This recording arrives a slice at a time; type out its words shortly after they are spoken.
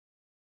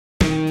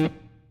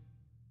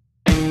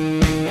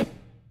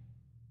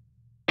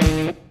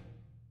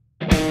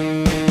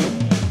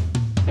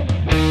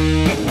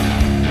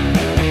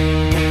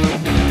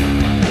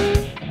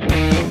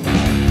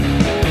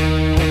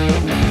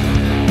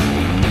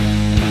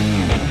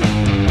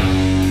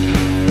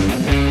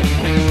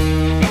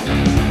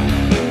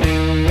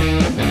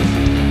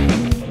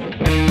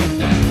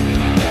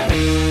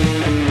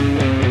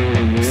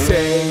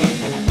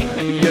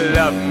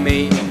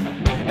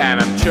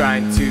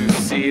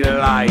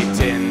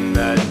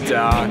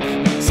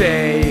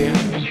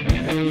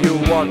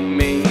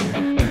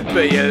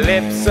but your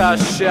lips are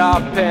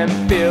sharp and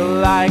feel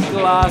like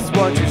glass.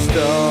 Won't you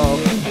stop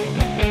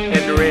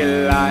and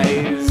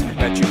realize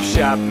that you've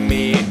shut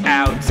me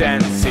out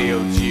and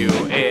sealed you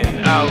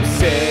in? Oh,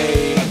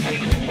 say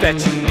that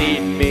you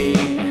need me,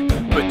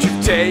 but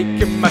you've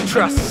taken my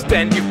trust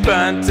and you've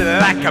burnt it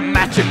like a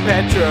match of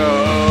petrol.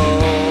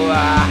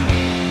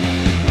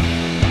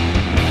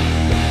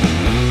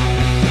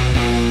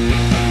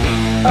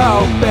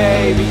 Oh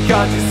baby,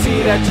 can't you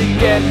see that you're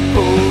getting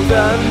pulled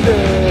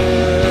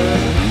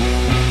under?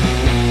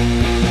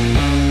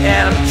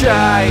 And I'm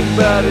trying,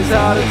 but it's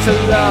harder to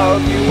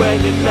love you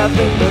when you're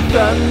nothing but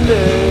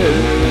thunder.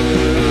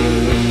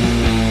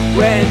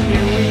 When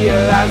you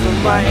realize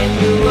I'm right and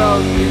you're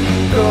wrong, you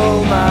can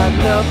call my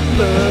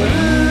number.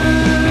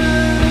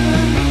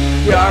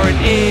 You're an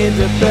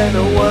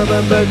independent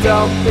woman, but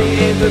don't be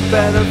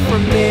independent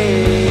from me.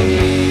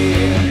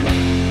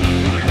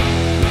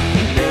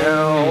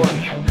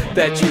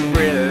 That you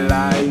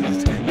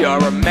realized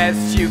you're a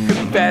mess, you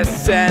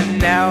confess, and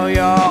now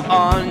you're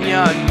on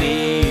your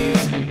knees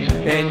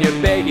and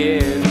you're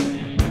begging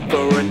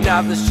for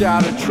another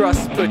shot of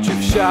trust, but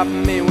you've shot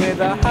me with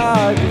a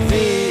heart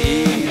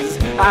disease.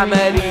 I'm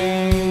at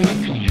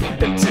ease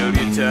until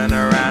you turn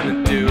around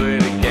and do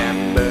it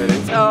again, but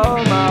it's all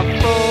my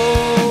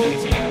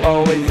fault,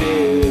 always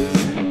is,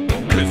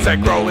 'cause I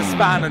grow a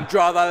spine and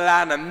draw the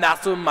line, and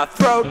that's when my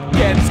throat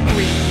gets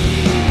squeezed.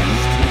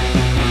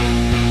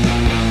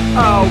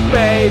 Oh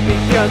baby,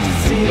 can't you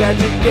see that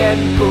you're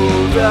getting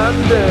pulled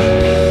under?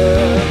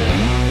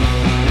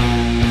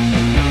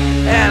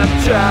 And I'm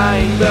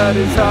trying, but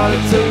it's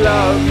harder to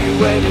love you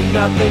when you're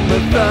nothing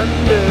but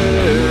thunder.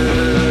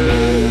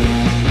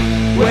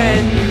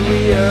 When you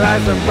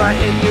realize I'm right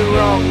and you're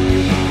wrong,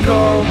 you can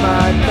call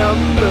my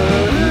number.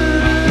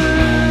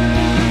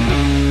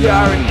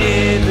 You're an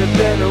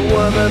independent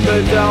woman,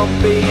 but don't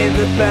be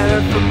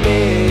independent from me.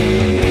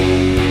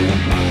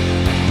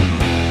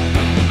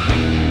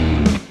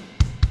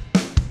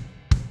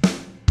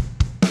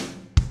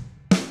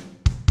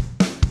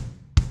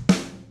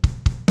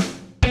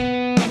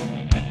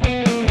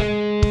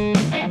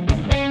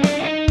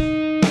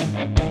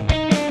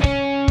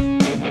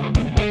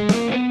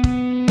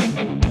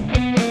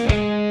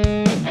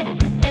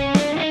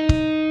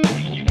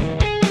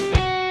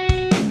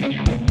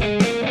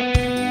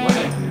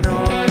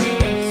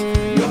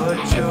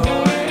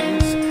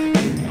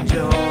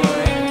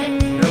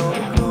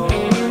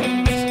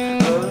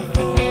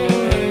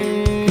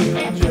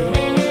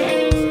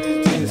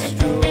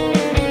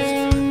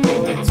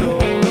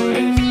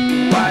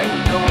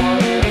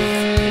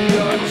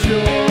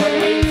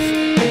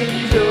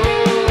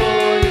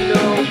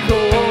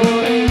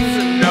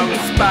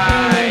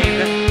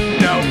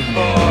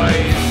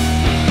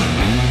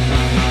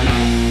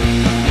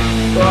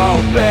 Oh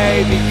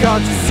baby,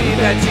 can't you see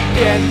that you're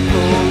getting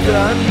pulled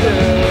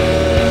under?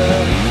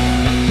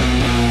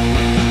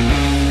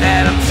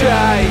 And I'm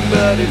trying,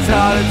 but it's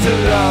harder to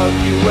love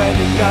you when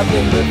you're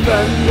nothing but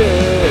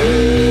thunder.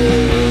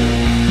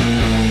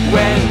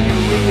 When you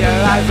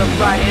realize I'm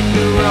right and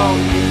you're wrong,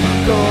 you can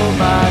call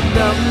my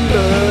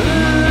number.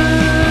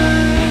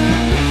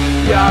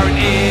 You're an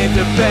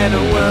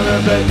independent woman,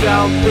 but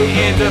don't be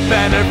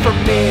independent from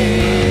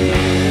me.